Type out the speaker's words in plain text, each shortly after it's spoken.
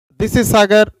This is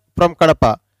Sagar from Kadapa.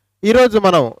 ఈరోజు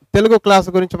మనం Telugu class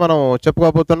గురించి మనం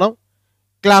చెప్పుకోబోతున్నాం.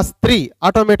 క్లాస్ 3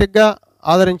 ఆటోమేటిక్గా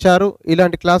ఆదరించారు.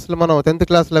 ఇలాంటి క్లాసులు మనం 10th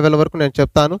క్లాస్ లెవెల్ వరకు నేను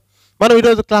చెప్తాను. మనం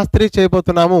ఈరోజు క్లాస్ 3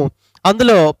 చేయబోతున్నాము.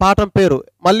 అందులో పాఠం పేరు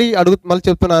మళ్ళీ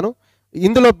చెప్తున్నాను.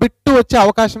 ఇందులో బిట్టు వచ్చే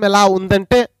అవకాశం ఎలా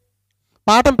ఉందంటే,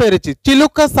 పాఠం పేరు ఇచ్చి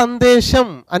చిలుక సందేశం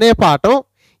అనే పాఠం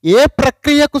ఏ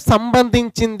ప్రక్రియకు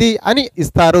సంబంధించింది అని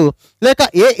ఇస్తారు, లేక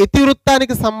ఏ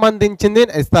ఇతివృత్తానికి సంబంధించింది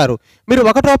అని ఇస్తారు. మీరు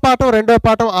ఒకటో పాఠం రెండో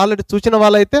పాఠం ఆల్రెడీ చూసిన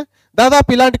వాళ్ళైతే దాదాపు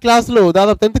ఇలాంటి క్లాసులు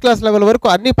దాదాపు 10th క్లాస్ లెవెల్ వరకు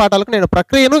అన్ని పాఠాలకు నేను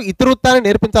ప్రక్రియను ఇతివృత్తాన్ని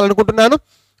నేర్పించాలనుకుంటున్నాను.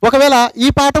 ఒకవేళ ఈ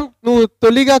పాఠం నువ్వు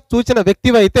తొలిగా చూసిన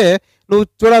వ్యక్తివైతే నువ్వు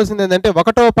చూడాల్సింది ఏంటంటే,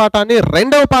 ఒకటవ పాఠాన్ని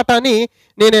రెండవ పాఠాన్ని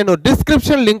నేను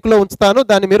డిస్క్రిప్షన్ లింక్లో ఉంచుతాను,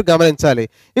 దాన్ని మీరు గమనించాలి.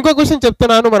 ఇంకొక విషయం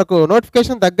చెప్తున్నాను, మనకు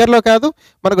నోటిఫికేషన్ దగ్గరలో కాదు,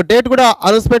 మనకు డేట్ కూడా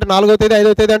అనౌన్స్మెంట్ 4వ తేదీ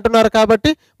 5వ తేదీ అంటున్నారు.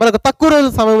 కాబట్టి మనకు తక్కువ రోజు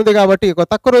సమయం ఉంది. కాబట్టి ఒక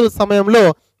తక్కువ రోజు సమయంలో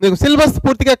మీకు సిలబస్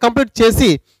పూర్తిగా కంప్లీట్ చేసి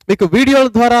మీకు వీడియోల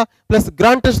ద్వారా ప్లస్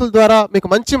గ్రాండ్ టెస్టుల ద్వారా మీకు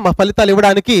మంచి ఫలితాలు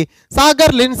ఇవ్వడానికి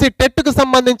సాగర్ లిన్సీ టెట్కు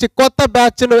సంబంధించి కొత్త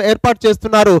బ్యాచ్ను ఏర్పాటు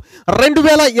చేస్తున్నారు.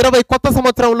 2020 కొత్త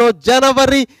సంవత్సరంలో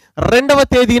జనవరి 2వ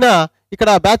తేదీన ఇక్కడ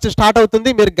బ్యాచ్ స్టార్ట్ అవుతుంది.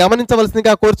 మీరు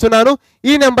గమనించవలసిందిగా కోరుచున్నాను.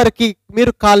 ఈ నెంబర్కి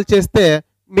మీరు కాల్ చేస్తే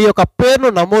మీ యొక్క పేరును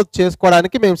నమోదు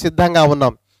చేసుకోవడానికి మేము సిద్ధంగా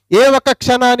ఉన్నాం. ఏ ఒక్క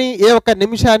క్షణాన్ని, ఏ ఒక్క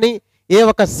నిమిషాన్ని, ఏ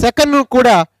ఒక్క సెకండ్ను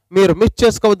కూడా మీరు మిస్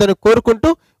చేసుకోవద్దని కోరుకుంటూ,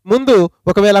 ముందు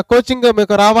ఒకవేళ కోచింగ్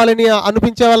మీకు రావాలని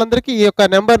అనిపించే వాళ్ళందరికీ ఈ యొక్క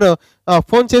నెంబర్ను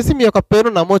ఫోన్ చేసి మీ యొక్క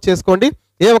పేరును నమోదు చేసుకోండి.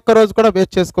 ఏ ఒక్క రోజు కూడా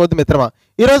వేస్ట్ చేసుకోవద్దు మిత్రమా.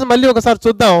 ఈరోజు మళ్ళీ ఒకసారి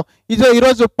చూద్దాం.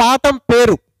 ఈరోజు పాఠం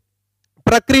పేరు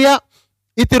ప్రక్రియ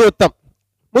ఇతివృత్తం.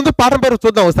 ముందు పాఠం పేరు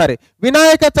చూద్దాం ఒకసారి.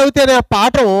 వినాయక చవితి అనే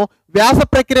పాఠం వ్యాస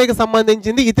ప్రక్రియకి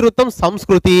సంబంధించింది, ఇతివృత్తం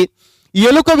సంస్కృతి.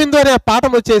 ఎలుక విందు అనే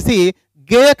పాఠం వచ్చేసి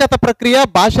గేయకథ ప్రక్రియ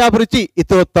భాషాభిరుచి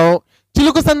ఇతివృత్తం.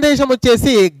 చిలుక సందేశం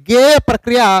వచ్చేసి గేయ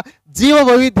ప్రక్రియ జీవ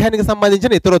వైవిధ్యానికి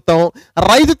సంబంధించిన ఇతివృత్తం.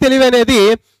 రైతు తెలివి అనేది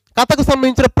కథకు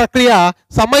సంబంధించిన ప్రక్రియ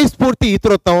సమయస్ఫూర్తి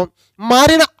ఇతివృత్తం.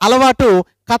 మారిన అలవాటు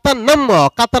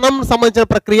కథనం సంబంధించిన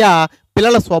ప్రక్రియ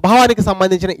పిల్లల స్వభావానికి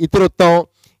సంబంధించిన ఇతివృత్తం.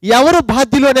 ఎవరు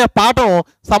బాధ్యులు అనే పాఠం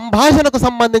సంభాషణకు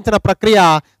సంబంధించిన ప్రక్రియ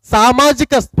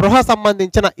సామాజిక స్పృహ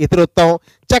సంబంధించిన ఇతివృత్తం.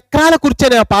 చక్రాల కుర్చీ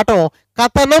అనే పాఠం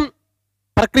కథనం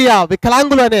ప్రక్రియ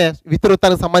వికలాంగులు అనే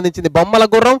ఇతివృత్తానికి సంబంధించింది. బొమ్మల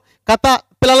గుర్రం కథ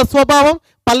పిల్లల స్వభావం.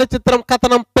 పల్లె చిత్రం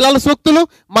కథనం పిల్లల సూక్తులు.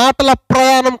 మాటల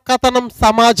ప్రయాణం కథనం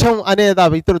సమాజం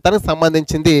అనేది ఇతివృత్తానికి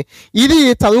సంబంధించింది. ఇది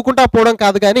చదువుకుంటా పోవడం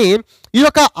కాదు, కానీ ఈ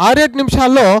యొక్క 6-7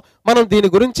 నిమిషాల్లో మనం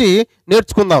దీని గురించి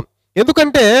నేర్చుకుందాం.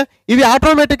 ఎందుకంటే ఇవి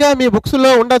ఆటోమేటిక్గా మీ బుక్స్లో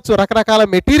ఉండొచ్చు, రకరకాల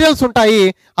మెటీరియల్స్ ఉంటాయి,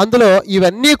 అందులో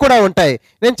ఇవన్నీ కూడా ఉంటాయి.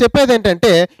 నేను చెప్పేది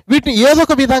ఏంటంటే, వీటిని ఏదో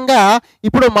ఒక విధంగా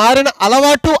ఇప్పుడు మారిన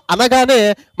అలవాటు అనగానే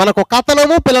మనకు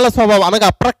కథనము పిల్లల స్వభావం అనగా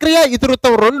ప్రక్రియ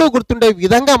ఇతివృత్తం రెండు గుర్తుండే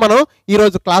విధంగా మనం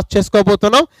ఈరోజు క్లాస్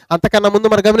చేసుకోబోతున్నాం. అంతకన్నా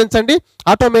ముందు మనం గమనించండి,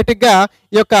 ఆటోమేటిక్గా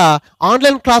ఈ యొక్క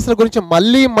ఆన్లైన్ క్లాసుల గురించి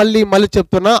మళ్ళీ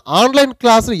చెప్తున్నా. ఆన్లైన్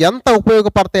క్లాసులు ఎంత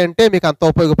ఉపయోగపడతాయి అంటే మీకు అంత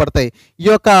ఉపయోగపడతాయి. ఈ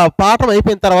యొక్క పాఠం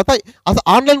అయిపోయిన తర్వాత అసలు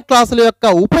ఆన్లైన్ క్లాసుల యొక్క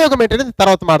ఉపయోగం ఏంటనేది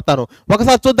తర్వాత మాడతాను.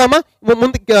 ఒకసారి చూద్దామా,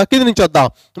 ముందు కింది నుంచి వద్దాం.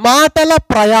 మాటల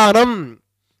ప్రయాణం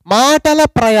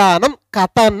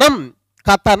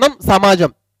కథనం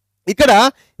సమాజం.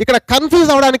 ఇక్కడ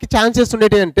కన్ఫ్యూజ్ అవడానికి ఛాన్సెస్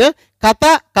ఉండేటి అంటే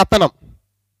కథనం.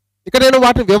 ఇక్కడ నేను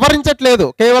వాటిని వివరించట్లేదు,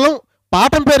 కేవలం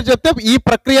పాఠం పేరు చెప్తే ఈ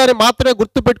ప్రక్రియని మాత్రమే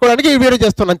గుర్తు పెట్టుకోవడానికి ఈ వీడియో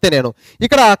చేస్తున్నాను అంతే. నేను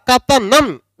ఇక్కడ కథనం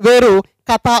వేరు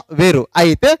కథ వేరు.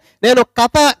 అయితే నేను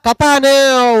కథ అనే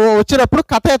వచ్చినప్పుడు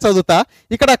కథ చదువుతా.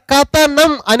 ఇక్కడ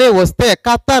కథనం వస్తే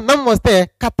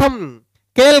కథం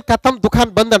కథం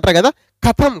దుకాన్ బంద్ అంటారు కదా,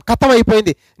 కథం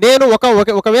అయిపోయింది. నేను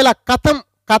ఒకవేళ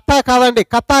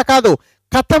కథ కాదు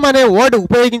కథం అనే వర్డ్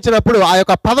ఉపయోగించినప్పుడు, ఆ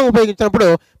యొక్క పదం ఉపయోగించినప్పుడు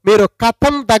మీరు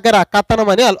కథం దగ్గర కథనం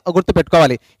అని గుర్తు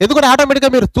పెట్టుకోవాలి. ఎందుకంటే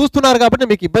ఆటోమేటిక్గా మీరు చూస్తున్నారు కాబట్టి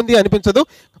మీకు ఇబ్బంది అనిపించదు.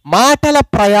 మాటల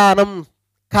ప్రయాణం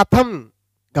కథం.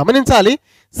 గమనించాలి,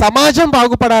 సమాజం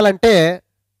బాగుపడాలంటే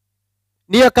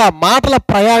నీ యొక్క మాటల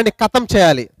ప్రయాణాన్ని కథం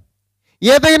చేయాలి.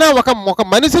 ఏదైనా ఒక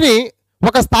మనిషిని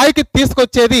ఒక స్థాయికి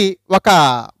తీసుకొచ్చేది ఒక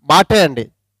మాటే అండి.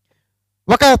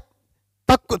 ఒక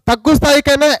తగ్గు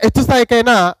స్థాయికైనా హెచ్చు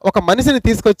స్థాయికైనా ఒక మనిషిని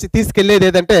తీసుకెళ్లేది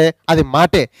ఏదంటే అది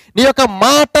మాటే. నీ యొక్క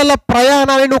మాటల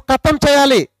ప్రయాణాన్ని నువ్వు కథం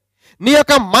చేయాలి. నీ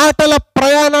యొక్క మాటల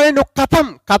ప్రయాణాన్ని నువ్వు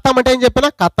కథం అంటే ఏం చెప్పినా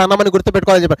కథనం అని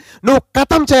గుర్తుపెట్టుకోవాలని చెప్పాను. నువ్వు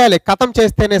కథం చేయాలి. కథం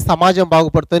చేస్తేనే సమాజం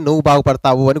బాగుపడుతుంది, నువ్వు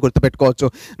బాగుపడతావు అని గుర్తుపెట్టుకోవచ్చు.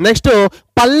 నెక్స్ట్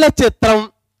పల్లె చిత్రం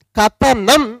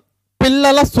కథనం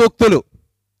పిల్లల సూక్తులు.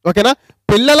 ఓకేనా,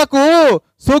 పిల్లలకు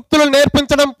సూక్తులు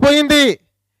నేర్పించడం పోయింది,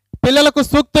 పిల్లలకు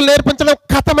సూక్తులు నేర్పించడం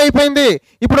కథమైపోయింది.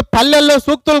 ఇప్పుడు పల్లెల్లో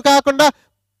సూక్తులు కాకుండా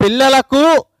పిల్లలకు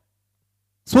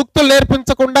సూక్తులు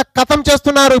నేర్పించకుండా కథం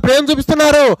చేస్తున్నారు. ఇప్పుడు ఏం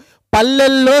చూపిస్తున్నారు?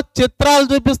 పల్లెల్లో చిత్రాలు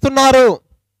చూపిస్తున్నారు.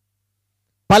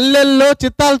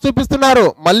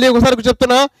 మళ్ళీ ఒకసారి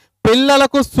చెప్తున్నా,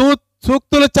 పిల్లలకు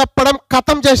సూక్తులు చెప్పడం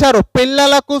ఖతం చేశారు.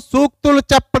 పిల్లలకు సూక్తులు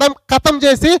చెప్పడం ఖతం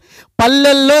చేసి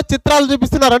పల్లెల్లో చిత్రాలు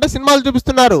చూపిస్తున్నారు, అంటే సినిమాలు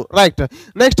చూపిస్తున్నారు. రైట్.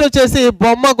 నెక్స్ట్ వచ్చేసి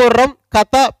బొమ్మ గుర్రం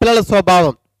కథ పిల్లల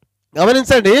స్వభావం.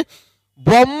 గమనించండి,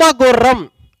 బొమ్మ గుర్రం,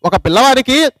 ఒక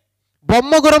పిల్లవాడికి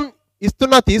బొమ్మ గుర్రం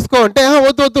ఇస్తున్నా తీసుకో అంటే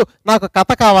వద్దు వద్దు నాకు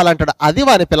కథ కావాలంటాడు. అది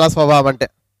వాని పిల్లల స్వభావం అంటే.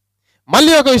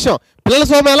 మళ్ళీ ఒక విషయం, పిల్లల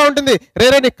స్వభావం ఎలా ఉంటుంది,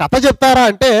 రేరే నీ కథ చెప్తారా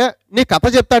అంటే, నీ కథ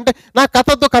చెప్తా అంటే నాకు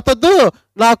కథొద్దు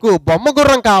నాకు బొమ్మ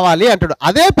గుర్రం కావాలి అంటాడు.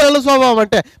 అదే పిల్లల స్వభావం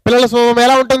అంటే. పిల్లల స్వభావం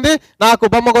ఎలా ఉంటుంది, నాకు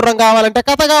బొమ్మ గుర్రం కావాలంటే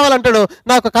కథ కావాలంటాడు,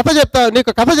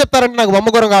 నీకు కథ చెప్తారంటే నాకు బొమ్మ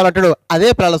గుర్రం కావాలంటాడు.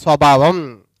 అదే పిల్లల స్వభావం.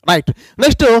 రైట్.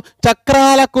 నెక్స్ట్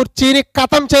చక్రాల కుర్చీని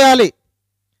కథం చేయాలి.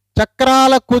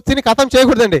 చక్రాల కుర్చీని కథం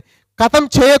చేయకూడదండి, కథం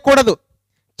చేయకూడదు.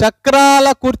 చక్రాల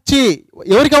కుర్చీ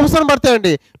ఎవరికి అవసరం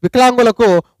పడతాయండి, వికలాంగులకు,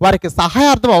 వారికి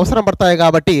సహాయార్థం అవసరం పడతాయి.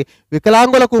 కాబట్టి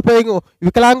వికలాంగులకు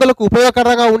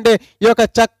ఉపయోగకరంగా ఉండే ఈ యొక్క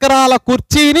చక్రాల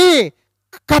కుర్చీని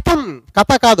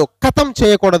కథం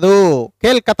చేయకూడదు.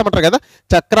 కథం అంటారు కదా,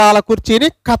 చక్రాల కుర్చీని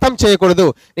కథం చేయకూడదు.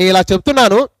 నేను ఇలా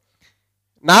చెప్తున్నాను,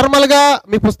 నార్మల్గా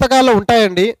మీ పుస్తకాల్లో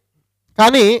ఉంటాయండి,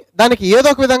 కానీ దానికి ఏదో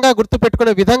ఒక విధంగా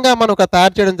గుర్తుపెట్టుకునే విధంగా మనం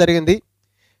తయారు చేయడం జరిగింది.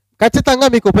 ఖచ్చితంగా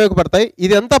మీకు ఉపయోగపడతాయి.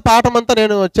 ఇది ఎంత పాఠం అంతా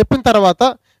నేను చెప్పిన తర్వాత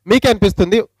మీకే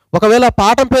అనిపిస్తుంది. ఒకవేళ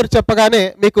పాఠం పేరు చెప్పగానే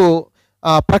మీకు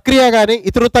ప్రక్రియ కానీ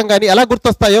ఇతివృత్తం కానీ ఎలా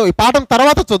గుర్తొస్తాయో ఈ పాఠం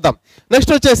తర్వాత చూద్దాం.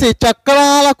 నెక్స్ట్ వచ్చేసి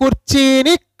చక్రాల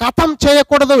కుర్చీని కథం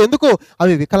చేయకూడదు. ఎందుకు,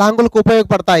 అవి వికలాంగులకు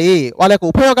ఉపయోగపడతాయి, వాళ్ళ యొక్క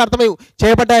ఉపయోగార్థమై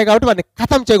చేయబడ్డాయి కాబట్టి వాటిని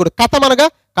కథం చేయకూడదు. కథం అనగా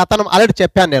కథనం ఆల్రెడీ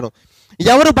చెప్పాను నేను.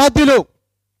 ఎవరు బాధ్యులు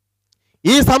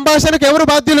ఈ సంభాషణకు, ఎవరు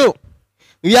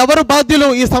బాధ్యులు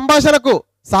ఈ సంభాషణకు?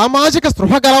 సామాజిక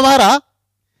స్పృహ గలవారా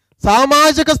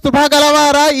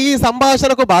ఈ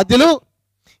సంభాషణకు బాధ్యులు?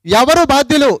 ఎవరు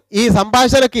బాధ్యులు ఈ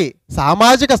సంభాషణకి?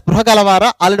 సామాజిక స్పృహ గలవారా?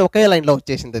 ఆల్రెడీ ఒకే లైన్లో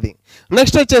వచ్చేసింది అది.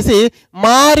 నెక్స్ట్ వచ్చేసి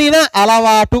మారిన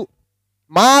అలవాటు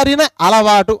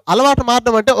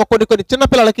మారడం అంటే కొన్ని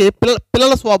చిన్నపిల్లలకి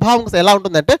పిల్లల స్వభావం ఎలా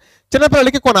ఉంటుందంటే,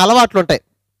 చిన్నపిల్లలకి కొన్ని అలవాట్లు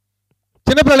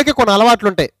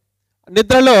ఉంటాయి.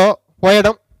 నిద్రలో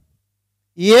పోయడం,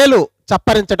 ఏలు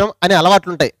చప్పరించడం అనే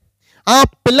అలవాట్లుంటాయి. ఆ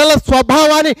పిల్లల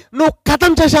స్వభావాన్ని నువ్వు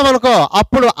కథం చేసావనుకో,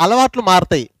 అప్పుడు అలవాట్లు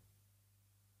మారుతాయి.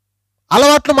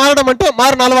 అలవాట్లు మారడం అంటే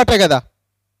మారిన అలవాటే కదా.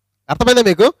 అర్థమైందా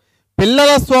మీకు?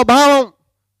 పిల్లల స్వభావం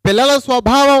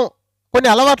కొన్ని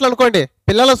అలవాట్లు అనుకోండి,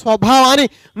 పిల్లల స్వభావాన్ని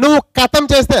నువ్వు కథం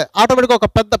చేస్తే ఆటోమేటిక్గా ఒక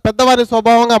పెద్దవారి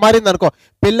స్వభావంగా మారింది అనుకో.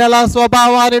 పిల్లల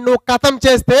స్వభావాన్ని నువ్వు కథం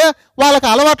చేస్తే వాళ్ళకి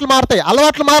అలవాట్లు మారుతాయి.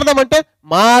 అలవాట్లు మారడం అంటే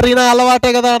మారిన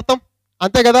అలవాటే కదా అర్థం,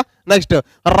 అంతే కదా. నెక్స్ట్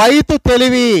రైతు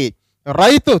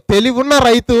తెలివున్న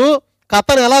రైతు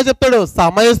కథను ఎలా చెప్తాడు?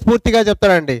 సమయస్ఫూర్తిగా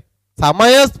చెప్తాడండి.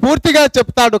 సమయస్ఫూర్తిగా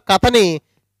చెప్తాడు కథని.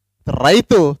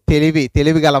 రైతు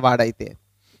తెలివి గలవాడైతే,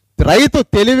 రైతు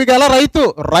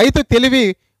తెలివి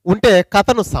ఉంటే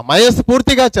కథను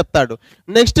సమయస్ఫూర్తిగా చెప్తాడు.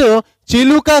 నెక్స్ట్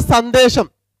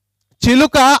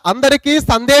చిలుక అందరికీ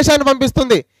సందేశాన్ని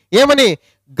పంపిస్తుంది. ఏమని?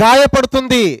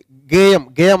 గాయపడుతుంది.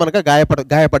 గేయం అనగా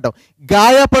గాయపడడం.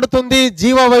 గాయపడుతుంది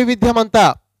జీవ వైవిధ్యం అంతా.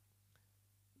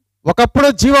 ఒకప్పుడు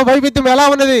జీవ వైవిధ్యం ఎలా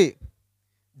ఉన్నది?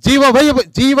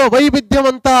 జీవ వైవిధ్యం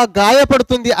అంతా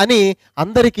గాయపడుతుంది అని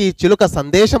అందరికీ చిలుక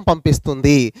సందేశం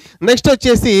పంపిస్తుంది. నెక్స్ట్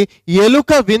వచ్చేసి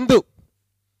ఎలుక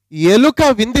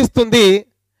విందిస్తుంది.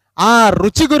 ఆ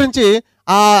రుచి గురించి,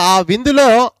 ఆ విందులో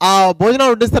ఆ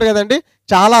భోజనాలు వడ్డిస్తారు కదండి,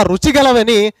 చాలా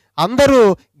రుచిగలవని అందరూ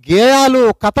గేయాలు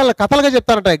కథలుగా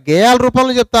చెప్తారంట. గేయాల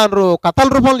రూపంలో చెప్తారు, కథల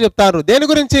రూపంలో చెప్తారు. దేని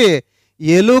గురించి?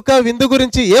 ఎలుక విందు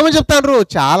గురించి. ఏమని చెప్తారు?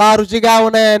 చాలా రుచిగా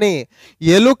ఉన్నాయని.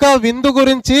 ఎలుక విందు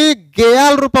గురించి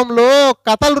గేయాల రూపంలో,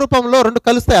 కథల రూపంలో రెండు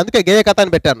కలుస్తాయి, అందుకే గేయ కథ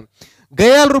అని పెట్టాను.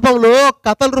 గేయాల రూపంలో,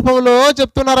 కథల రూపంలో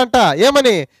చెప్తున్నారంట.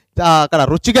 ఏమని? అక్కడ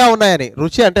రుచిగా ఉన్నాయని.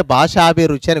 రుచి అంటే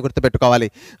భాషాభిరుచి అని గుర్తుపెట్టుకోవాలి.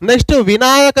 నెక్స్ట్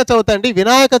వినాయక చవితి అండి.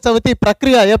 వినాయక చవితి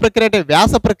ప్రక్రియ ఏ ప్రక్రియ అంటే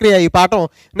వ్యాస ప్రక్రియ ఈ పాఠం.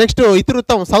 నెక్స్ట్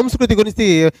ఇతివృత్తం సంస్కృతి గురించి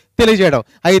తెలియజేయడం.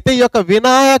 అయితే ఈ యొక్క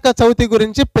వినాయక చవితి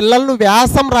గురించి పిల్లలను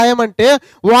వ్యాసం రాయమంటే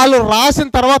వాళ్ళు రాసిన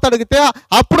తర్వాత అడిగితే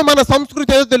అప్పుడు మన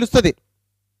సంస్కృతి ఏదో తెలుస్తుంది.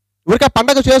 ఊరికే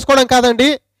పండగ చేసుకోవడం కాదండి.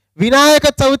 వినాయక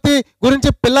చవితి గురించి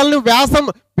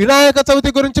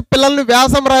పిల్లల్ని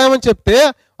వ్యాసం రాయమని చెప్తే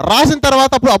రాసిన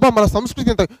తర్వాత అప్పుడు అబ్బా మన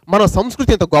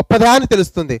సంస్కృతి ఎంత గొప్పదా అని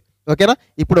తెలుస్తుంది. ఓకేనా?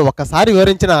 ఇప్పుడు ఒక్కసారి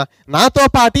వివరించిన నాతో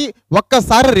పాటి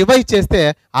ఒక్కసారి రివైజ్ చేస్తే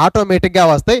ఆటోమేటిక్గా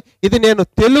వస్తాయి. ఇది నేను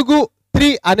తెలుగు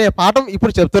 3 అనే పాఠం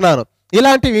ఇప్పుడు చెప్తున్నాను.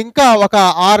 ఇలాంటివి ఇంకా ఒక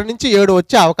 6 నుంచి 7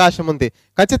 వచ్చే అవకాశం ఉంది.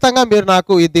 ఖచ్చితంగా మీరు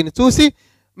నాకు దీన్ని చూసి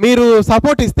మీరు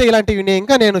సపోర్ట్ ఇస్తే ఇలాంటివి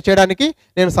నేను చేయడానికి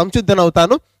నేను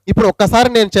సంసిద్ధనవుతాను. ఇప్పుడు ఒక్కసారి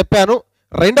నేను చెప్పాను,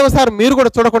 రెండవసారి మీరు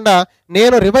కూడా చూడకుండా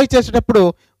నేను రివైజ్ చేసేటప్పుడు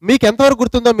మీకు ఎంతవరకు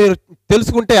గుర్తుందో మీరు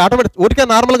తెలుసుకుంటే ఆటోమేటిక్ ఊరికే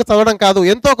నార్మల్గా చదవడం కాదు,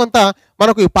 ఎంతో కొంత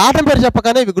మనకు ఈ పాఠం పేరు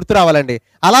చెప్పగానే ఇవి గుర్తు రావాలండి.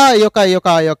 అలా ఈ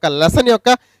యొక్క లెసన్ ఈ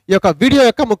యొక్క వీడియో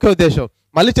యొక్క ముఖ్య ఉద్దేశం.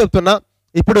 మళ్ళీ చెప్తున్నా,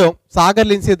 ఇప్పుడు సాగర్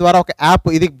లిన్సీ ద్వారా ఒక యాప్,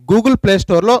 ఇది గూగుల్ ప్లే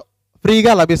స్టోర్లో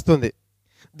ఫ్రీగా లభిస్తుంది.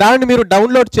 దాన్ని మీరు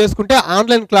డౌన్లోడ్ చేసుకుంటే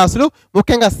ఆన్లైన్ క్లాసులు,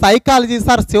 ముఖ్యంగా psychology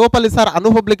sir Shivapalli sir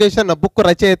Anu publication book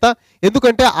రచయిత.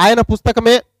 ఎందుకంటే ఆయన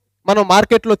పుస్తకమే మనం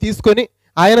మార్కెట్లో తీసుకొని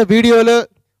ఆయన వీడియోలు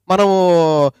మనము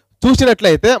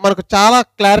చూసినట్లయితే మనకు చాలా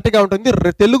క్లారిటీగా ఉంటుంది.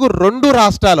 తెలుగు 2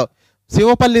 రాష్ట్రాలు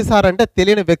శివపల్లి సార్ అంటే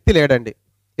తెలియని వ్యక్తి లేడండి.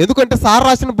 ఎందుకంటే సార్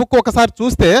రాసిన బుక్ ఒకసారి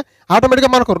చూస్తే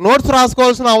ఆటోమేటిక్గా మనకు నోట్స్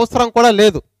రాసుకోవాల్సిన అవసరం కూడా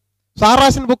లేదు. సార్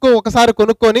రాసిన బుక్ ఒకసారి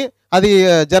కొనుక్కొని అది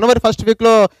జనవరి 1st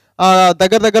వీక్లో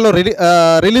దగ్గరలో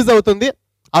రిలీజ్ అవుతుంది.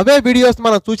 అవే వీడియోస్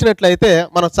మనం చూసినట్లయితే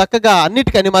మనం చక్కగా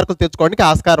అన్నిటికీ అన్ని మార్కులు తెచ్చుకోవడానికి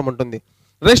ఆస్కారం ఉంటుంది.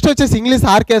 నెక్స్ట్ వచ్చేసి ఇంగ్లీష్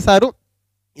ఆర్కే సారు.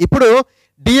 ఇప్పుడు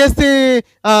డిఎస్సి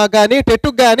కానీ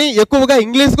టెట్కు కానీ ఎక్కువగా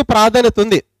ఇంగ్లీష్కు ప్రాధాన్యత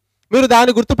ఉంది. మీరు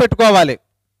దాన్ని గుర్తుపెట్టుకోవాలి.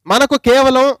 మనకు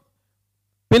కేవలం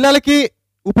పిల్లలకి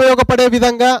ఉపయోగపడే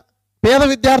విధంగా పేద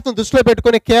విద్యార్థులను దృష్టిలో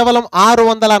పెట్టుకుని కేవలం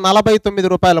 649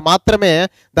 రూపాయలు మాత్రమే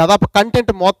దాదాపు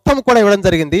కంటెంట్ మొత్తం కూడా ఇవ్వడం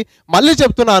జరిగింది. మళ్ళీ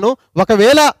చెప్తున్నాను,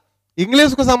 ఒకవేళ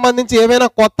ఇంగ్లీష్కు సంబంధించి ఏమైనా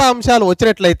కొత్త అంశాలు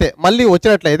వచ్చినట్లయితే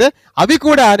అవి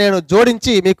కూడా నేను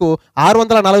జోడించి మీకు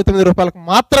 649 రూపాయలకు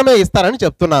మాత్రమే ఇస్తారని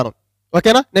చెప్తున్నాను.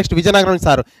 ఓకేనా. Next Vizianagaram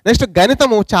sir. నెక్స్ట్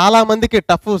గణితము చాలా మందికి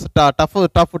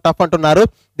టఫ్ అంటున్నారు.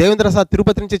 దేవేంద్ర సార్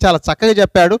తిరుపతి నుంచి చాలా చక్కగా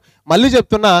చెప్పాడు. మళ్ళీ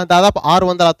చెప్తున్నా, దాదాపు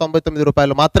 699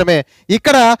 రూపాయలు మాత్రమే.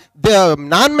 ఇక్కడ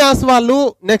నాన్ మ్యాథ్స్ వాళ్ళు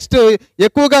నెక్స్ట్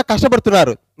ఎక్కువగా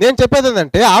కష్టపడుతున్నారు. నేను చెప్పేది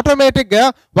ఏంటంటే ఆటోమేటిక్గా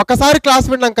ఒకసారి క్లాస్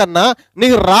వినడం కన్నా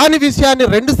నీకు రాని విషయాన్ని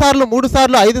 2 సార్లు 3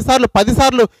 సార్లు 5 సార్లు 10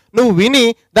 సార్లు నువ్వు విని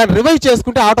దాన్ని రివైజ్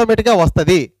చేసుకుంటే ఆటోమేటిక్గా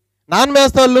వస్తుంది. నాన్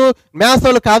మ్యాథ్స్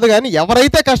వాళ్ళు కాదు, కానీ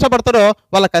ఎవరైతే కష్టపడతారో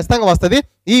వాళ్ళకి ఖచ్చితంగా వస్తుంది.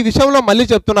 ఈ విషయంలో మళ్ళీ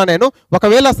చెప్తున్నా నేను,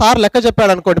 ఒకవేళ సార్ లెక్క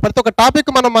చెప్పాడు అనుకోండి, ప్రతి ఒక్క టాపిక్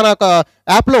మన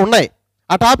యాప్లో ఉన్నాయి.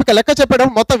 ఆ టాపిక్ లెక్క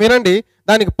చెప్పేటప్పుడు మొత్తం వినండి,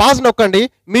 దానికి పాజ్ నొక్కండి.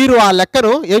 మీరు ఆ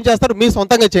లెక్కను ఏం చేస్తారు, మీరు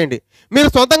సొంతంగా చేయండి.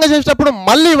 మీరు సొంతంగా చేసేటప్పుడు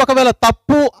మళ్ళీ ఒకవేళ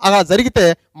తప్పు అలా జరిగితే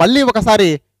మళ్ళీ ఒకసారి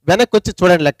వెనక్కి వచ్చి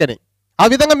చూడండి లెక్కని. ఆ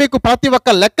విధంగా మీకు ప్రతి ఒక్క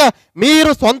లెక్క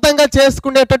మీరు సొంతంగా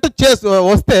చేసుకునేటట్టు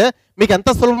వస్తే మీకు ఎంత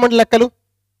సులభమైన లెక్కలు.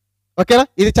 ఓకేనా.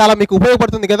 ఇది చాలా మీకు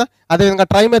ఉపయోగపడుతుంది కదా. అదేవిధంగా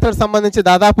ట్రై మెథడ్ సంబంధించి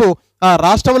దాదాపు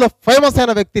రాష్ట్రంలో ఫేమస్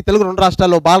అయిన వ్యక్తి, తెలుగు 2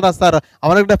 రాష్ట్రాల్లో బాలరాజ్ సార్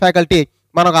అవనగడ్డ ఫ్యాకల్టీ,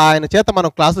 ఆయన చేత మనం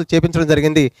క్లాసులు చేపించడం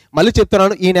జరిగింది. మళ్ళీ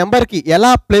చెప్తున్నాను, ఈ నెంబర్కి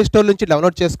ఎలా ప్లే స్టోర్ నుంచి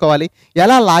డౌన్లోడ్ చేసుకోవాలి,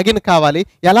 ఎలా లాగిన్ కావాలి,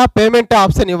 ఎలా పేమెంట్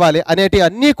ఆప్షన్ ఇవ్వాలి అనేటి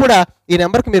అన్నీ కూడా ఈ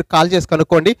నెంబర్కి మీరు కాల్ చేసి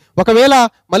కనుక్కోండి. ఒకవేళ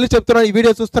మళ్ళీ చెప్తున్నాను, ఈ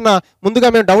వీడియో చూస్తున్నా ముందుగా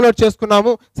మేము డౌన్లోడ్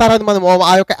చేసుకున్నాము సార్, అది మనం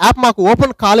ఆ యొక్క యాప్ మాకు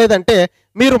ఓపెన్ కాలేదంటే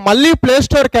మీరు మళ్ళీ ప్లే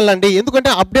స్టోర్కి వెళ్ళండి. ఎందుకంటే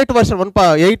అప్డేట్ వర్షన్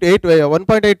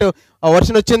 1.8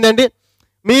 వర్షన్ వచ్చిందండి.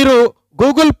 మీరు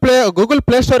గూగుల్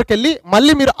ప్లే స్టోర్కి వెళ్ళి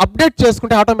మళ్ళీ మీరు అప్డేట్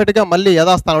చేసుకుంటే ఆటోమేటిక్గా మళ్ళీ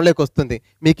యథాస్థానంలోకి వస్తుంది.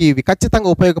 మీకు ఇవి ఖచ్చితంగా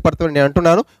ఉపయోగపడుతుంది నేను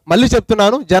అంటున్నాను. మళ్ళీ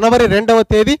చెప్తున్నాను, జనవరి 2వ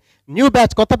తేదీ న్యూ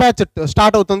బ్యాచ్, కొత్త బ్యాచ్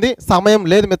స్టార్ట్ అవుతుంది. సమయం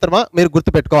లేదు మిత్రమా, మీరు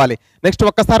గుర్తుపెట్టుకోవాలి. నెక్స్ట్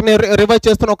ఒక్కసారి నేను రివైజ్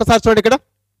చేస్తున్నాను, ఒక్కసారి చూడండి, ఇక్కడ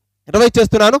రివైజ్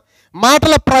చేస్తున్నాను.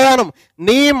 మాటల ప్రయాణం,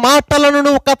 నీ మాటలను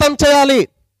నువ్వు ఖతం చేయాలి.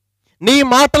 నీ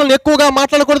మాటలను ఎక్కువగా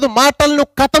మాట్లాడకూడదు. మాటలను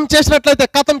ఖతం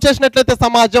చేసినట్లయితే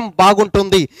సమాజం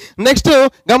బాగుంటుంది. నెక్స్ట్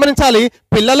గమనించాలి,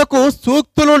 పిల్లలకు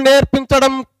సూక్తులు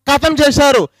నేర్పించడం ఖతం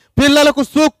చేశారు. పిల్లలకు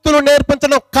సూక్తులు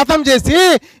నేర్పించడం ఖతం చేసి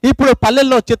ఇప్పుడు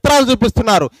పల్లెల్లో చిత్రాలు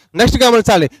చూపిస్తున్నారు. నెక్స్ట్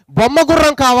గమనించాలి, బొమ్మ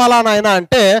గుర్రం కావాలా నాయన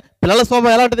అంటే పిల్లల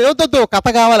స్వభావం ఎలాంటిది, వద్దు కథ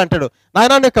కావాలంటాడు.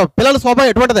 నాయన నీకు పిల్లల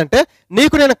స్వభావం ఎటువంటిదంటే,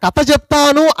 నీకు నేను కథ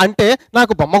చెప్తాను అంటే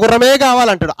నాకు బొమ్మ గుర్రమే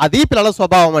కావాలంటాడు. అది పిల్లల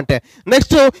స్వభావం అంటే.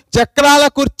 నెక్స్ట్ చక్రాల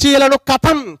కుర్చీలను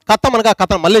కథం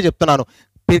అనగా మళ్ళీ చెప్తున్నాను,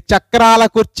 చక్రాల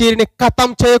కుర్చీని ఖతం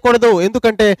చేయకూడదు.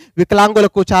 ఎందుకంటే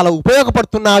వికలాంగులకు చాలా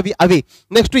ఉపయోగపడుతున్నవి అవి.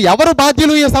 నెక్స్ట్ ఎవరు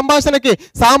బాధ్యులు ఈ సంభాషణకి?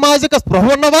 సామాజిక స్పృహ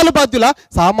ఉన్న వాళ్ళు బాధ్యులా?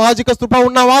 సామాజిక స్పృహ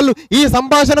ఉన్న వాళ్ళు ఈ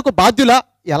సంభాషణకు బాధ్యులా?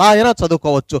 ఎలా అయినా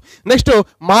చదువుకోవచ్చు. నెక్స్ట్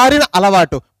మారిన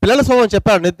అలవాటు, పిల్లల స్వభావం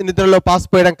చెప్పాడు, నిద్రలో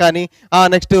పాసిపోయడం కానీ,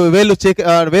 నెక్స్ట్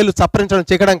వేలు చప్పరించడం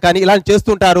చేయడం కానీ ఇలాంటి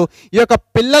చేస్తుంటారు. ఈ యొక్క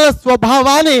పిల్లల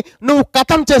స్వభావాన్ని నువ్వు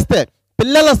ఖతం చేస్తే,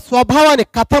 పిల్లల స్వభావాన్ని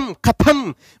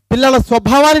పిల్లల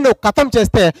స్వభావాన్ని నువ్వు ఖతం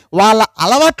చేస్తే వాళ్ళ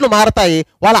అలవాట్లు మారతాయి.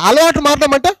 వాళ్ళ అలవాట్లు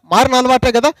మారడం అంటే మారిన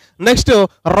అలవాటే కదా. నెక్స్ట్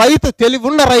రైతు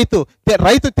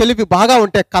తెలివి బాగా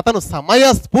ఉంటే కథను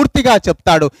సమయస్ఫూర్తిగా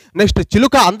చెప్తాడు. నెక్స్ట్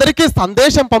చిలుక అందరికీ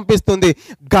సందేశం పంపిస్తుంది.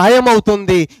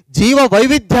 గాయమవుతుంది జీవ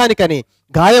వైవిధ్యానికని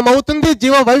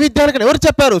ఎవరు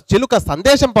చెప్పారు? చిలుక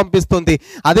సందేశం పంపిస్తుంది.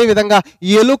 అదేవిధంగా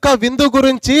ఎలుక విందు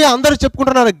గురించి అందరూ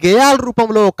చెప్పుకుంటున్నారు, గేయాల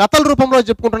రూపంలో, కథల రూపంలో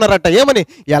చెప్పుకుంటున్నారట. ఏమని?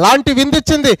 ఎలాంటి విందు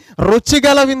ఇచ్చింది?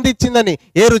 రుచిగల విందు ఇచ్చిందని.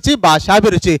 ఏ రుచి?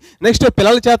 భాషాభిరుచి. నెక్స్ట్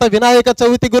పిల్లల చేత వినాయక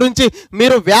చవితి గురించి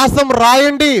మీరు వ్యాసం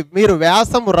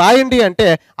రాయండి అంటే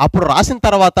అప్పుడు రాసిన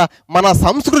తర్వాత మన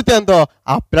సంస్కృతి ఏందో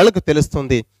ఆ పిల్లలకు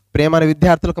తెలుస్తుంది. ప్రేమైన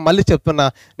విద్యార్థులకు మళ్ళీ చెప్తున్నా,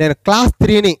 నేను క్లాస్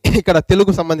 3ని ఇక్కడ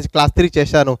తెలుగు సంబంధించి క్లాస్ 3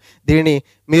 చేశాను. దీనిని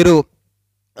మీరు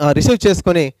రిసీవ్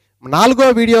చేసుకొని 4వ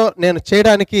వీడియో నేను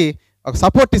చేయడానికి ఒక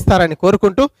సపోర్ట్ ఇస్తారని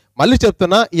కోరుకుంటూ మళ్ళీ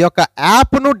చెప్తున్నా, ఈ యొక్క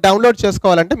యాప్ను డౌన్లోడ్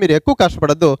చేసుకోవాలంటే మీరు ఎక్కువ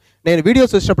కష్టపడద్దు. నేను వీడియో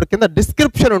చూసినప్పుడు కింద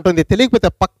డిస్క్రిప్షన్ ఉంటుంది, తెలియకపోతే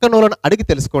పక్కన వాళ్ళని అడిగి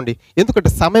తెలుసుకోండి, ఎందుకంటే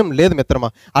సమయం లేదు మిత్రమా.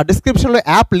 ఆ డిస్క్రిప్షన్లో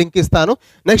యాప్ లింక్ ఇస్తాను.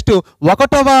 నెక్స్ట్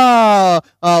 1వ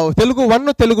తెలుగు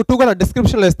 1 తెలుగు 2 కూడా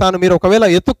డిస్క్రిప్షన్లో ఇస్తాను. మీరు ఒకవేళ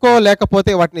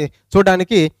ఎత్తుక్కోలేకపోతే వాటిని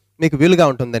చూడడానికి మీకు వీలుగా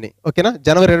ఉంటుందని. ఓకేనా.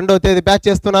 జనవరి 2వ తేదీ బ్యాచ్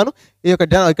చేస్తున్నాను. ఈ యొక్క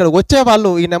ఇక్కడ వచ్చే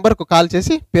వాళ్ళు ఈ నెంబర్కు కాల్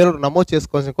చేసి పేరు నమోదు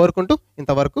చేసుకోవాల్సి కోరుకుంటూ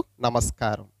ఇంతవరకు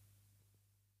నమస్కారం.